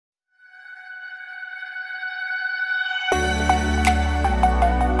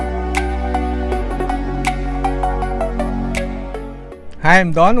Hi,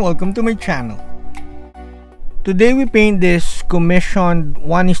 I'm Don. Welcome to my channel. Today we paint this commissioned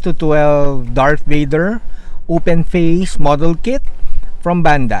 1:12 Darth Vader open face model kit from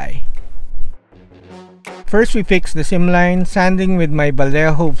Bandai. First we fix the sim line, sanding with my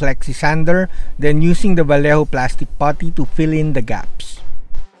Vallejo flexi sander, then using the Vallejo plastic putty to fill in the gaps.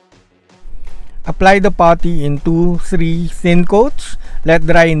 Apply the putty in 2-3 thin coats. Let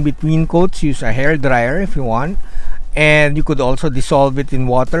dry in between coats. Use a hair dryer if you want. And you could also dissolve it in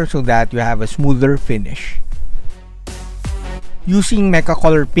water so that you have a smoother finish. Using Mecha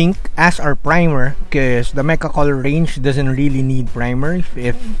Color Pink as our primer, because the Mecha Color range doesn't really need primer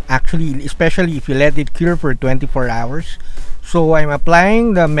especially if you let it cure for 24 hours. So I'm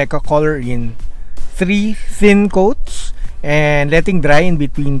applying the Mecha Color in 3 thin coats and letting dry in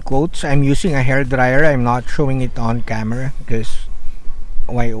between coats. I'm using a hair dryer. I'm not showing it on camera because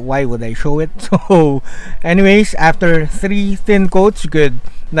why would I show it? So anyways, after 3 thin coats, you could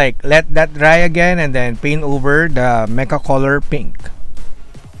let that dry again and then paint over the Mecha Color Pink.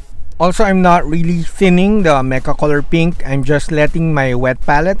 Also, I'm not really thinning the Mecha Color Pink. I'm just letting my wet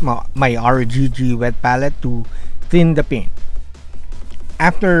palette, my RGG wet palette, to thin the paint.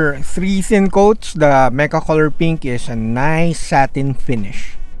 After 3 thin coats, the Mecha Color Pink is a nice satin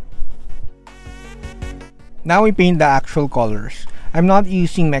finish. Now we paint the actual colors. I'm not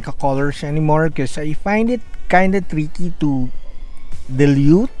using Mecha Colors anymore because I find it kind of tricky to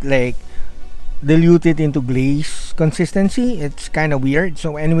dilute it into glaze consistency. It's kind of weird.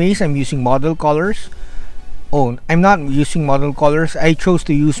 So anyways, I'm using model colors. Oh, I'm not using model colors. I chose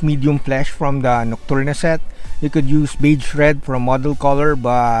to use medium flesh from the Nocturna set. You could use beige red for a model color,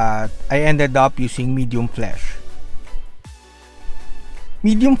 but I ended up using medium flesh.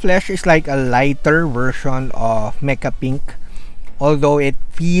 Medium flesh is like a lighter version of Mecha Pink, although it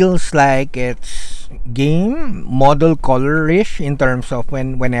feels like it's game model colorish in terms of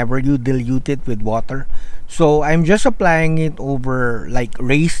whenever you dilute it with water. So I'm just applying it over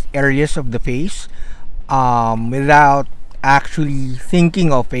raised areas of the face without actually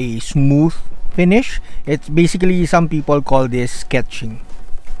thinking of a smooth finish. It's basically, some people call this sketching.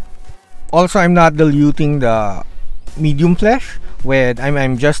 Also, I'm not diluting the medium flesh with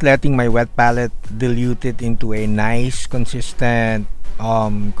I'm just letting my wet palette dilute it into a nice consistent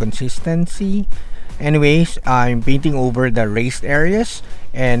consistency. Anyways, I'm painting over the raised areas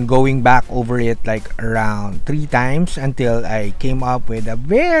and going back over it around 3 times until I came up with a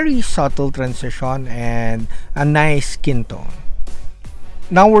very subtle transition and a nice skin tone.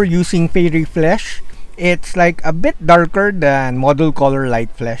 Now we're using Fairy Flesh. It's a bit darker than Model Color Light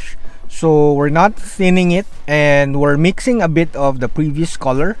Flesh. So we're not thinning it, and we're mixing a bit of the previous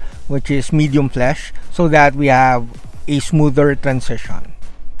color, which is medium flesh, so that we have a smoother transition.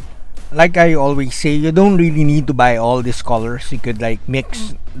 Like I always say, you don't really need to buy all these colors. You could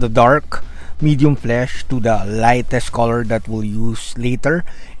mix the dark medium flesh to the lightest color that we'll use later,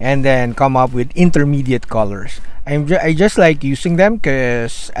 and then come up with intermediate colors. I just like using them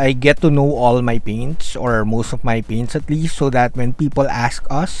because I get to know all my paints, or most of my paints at least, so that when people ask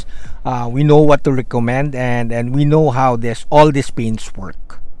us, we know what to recommend, and we know how all these paints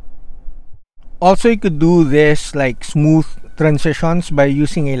work. Also, you could do this smooth transitions by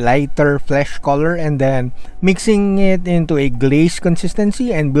using a lighter flesh color and then mixing it into a glaze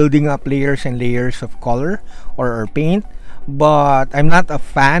consistency and building up layers and layers of color or paint. But I'm not a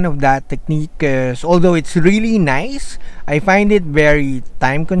fan of that technique because although it's really nice, I find it very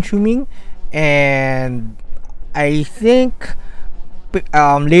time consuming, and I think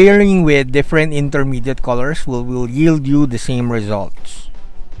layering with different intermediate colors will yield you the same results.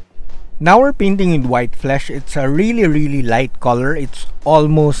 Now we're painting with white flesh. It's a really light color. It's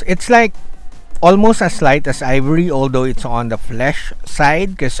almost as light as ivory, although it's on the flesh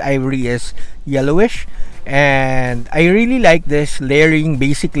side because ivory is yellowish. And I really like this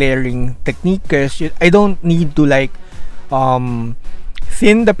basic layering technique because I don't need to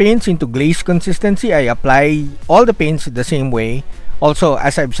thin the paints into glaze consistency. I apply all the paints the same way. Also,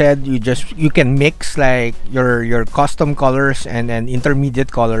 as I've said, you can mix your custom colors and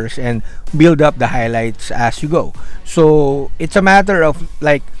intermediate colors and build up the highlights as you go. So it's a matter of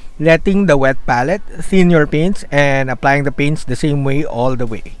letting the wet palette thin your paints and applying the paints the same way all the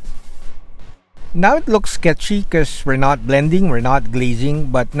way. Now it looks sketchy because we're not blending, we're not glazing,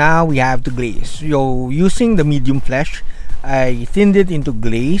 but now we have to glaze. So using the medium flesh, I thinned it into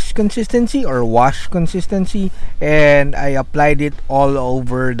glaze consistency or wash consistency, and I applied it all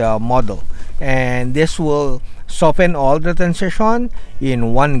over the model, and this will soften all the transition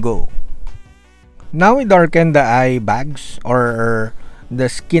in one go. Now we darken the eye bags or the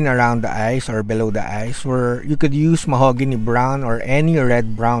skin around the eyes or below the eyes, where you could use mahogany brown or any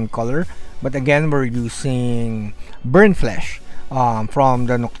red brown color, but again we're using burnt flesh from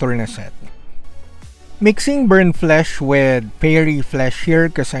the Nocturna set. Mixing burnt flesh with fairy flesh here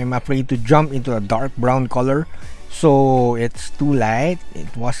because I'm afraid to jump into a dark brown color, so it's too light.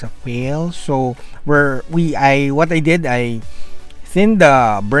 It was a fail. So what I did, I thinned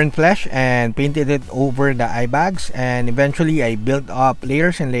the burnt flesh and painted it over the eye bags, and eventually I built up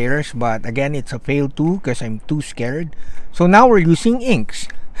layers and layers, but again it's a fail too because I'm too scared. So now we're using inks.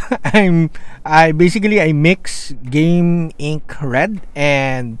 I mix game ink red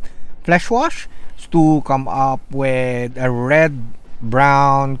and flesh wash to come up with a red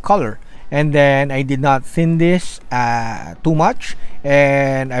brown color, and then I did not thin this too much,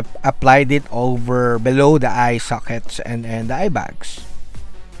 and I applied it over below the eye sockets and the eye bags.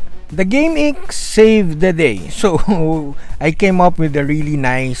 The game ink saved the day, so I came up with a really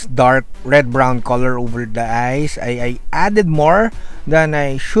nice dark red brown color over the eyes. I added more than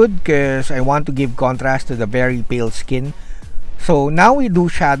I should because I want to give contrast to the very pale skin. So now we do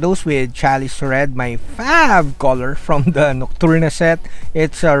shadows with Chalice Red, my fave color from the Nocturna set.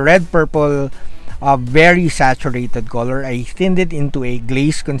 It's a red purple, a very saturated color. I thinned it into a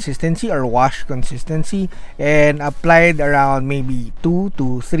glaze consistency or wash consistency and applied around maybe 2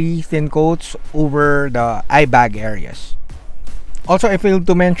 to 3 thin coats over the eye bag areas. Also, I failed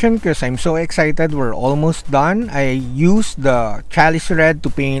to mention because I'm so excited, we're almost done. I used the Chalice Red to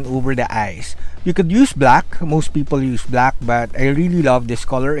paint over the eyes. You could use black, most people use black, but I really love this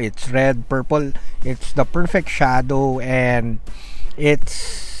color. It's red purple, it's the perfect shadow, and it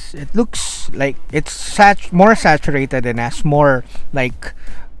looks like it's more saturated and has more like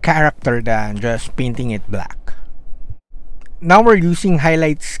character than just painting it black. Now we're using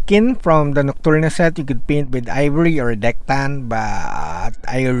highlight skin from the Nocturna set. You could paint with ivory or dectan, but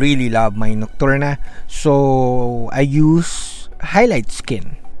I really love my Nocturna, so I use highlight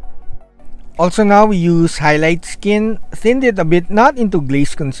skin. Also now we use highlight skin, thinned it a bit, not into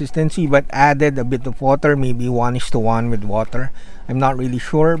glaze consistency, but added a bit of water, maybe 1:1 with water. I'm not really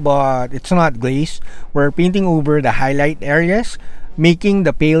sure, but it's not glaze. We're painting over the highlight areas, making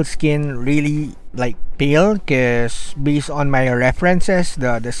the pale skin really like pale, because based on my references,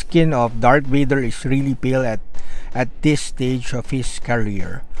 the skin of Darth Vader is really pale at this stage of his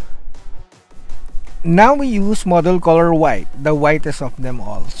career. Now we use model color white, the whitest of them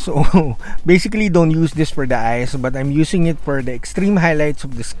all. So basically don't use this for the eyes, but I'm using it for the extreme highlights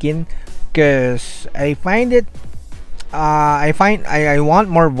of the skin because I find it I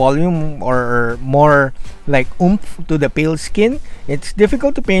want more volume or more like oomph to the pale skin. It's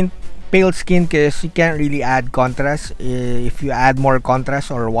difficult to paint pale skin because you can't really add contrast. If you add more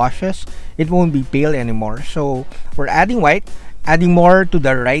contrast or washes, it won't be pale anymore. So we're adding white, adding more to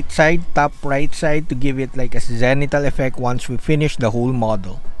the right side, top right side, to give it like a zenithal effect once we finish the whole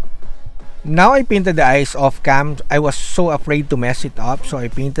model. Now I painted the eyes off cam. I was so afraid to mess it up, so I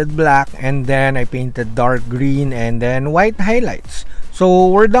painted black and then I painted dark green and then white highlights. So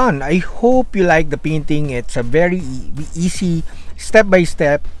we're done. I hope you like the painting. It's a very easy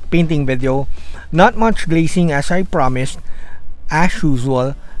step-by-step painting video. Not much glazing as I promised, as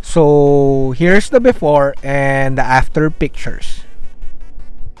usual. So here's the before and the after pictures.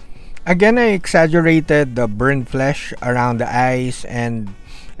 Again, I exaggerated the burned flesh around the eyes and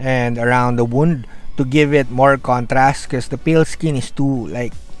around the wound to give it more contrast because the pale skin is too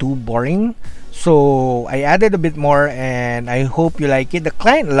boring. So I added a bit more and I hope you like it. The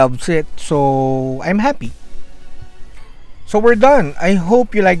client loves it, so I'm happy. So we're done. I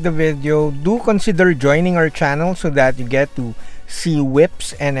hope you like the video. Do consider joining our channel so that you get to see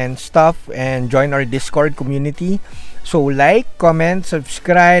whips and stuff and join our Discord community. So like, comment,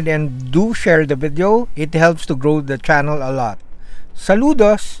 subscribe, and do share the video. It helps to grow the channel a lot.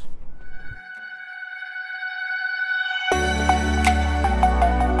 Saludos!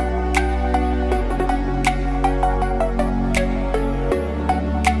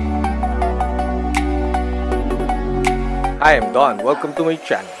 Hi, I'm Don. Welcome to my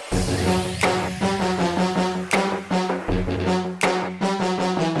channel.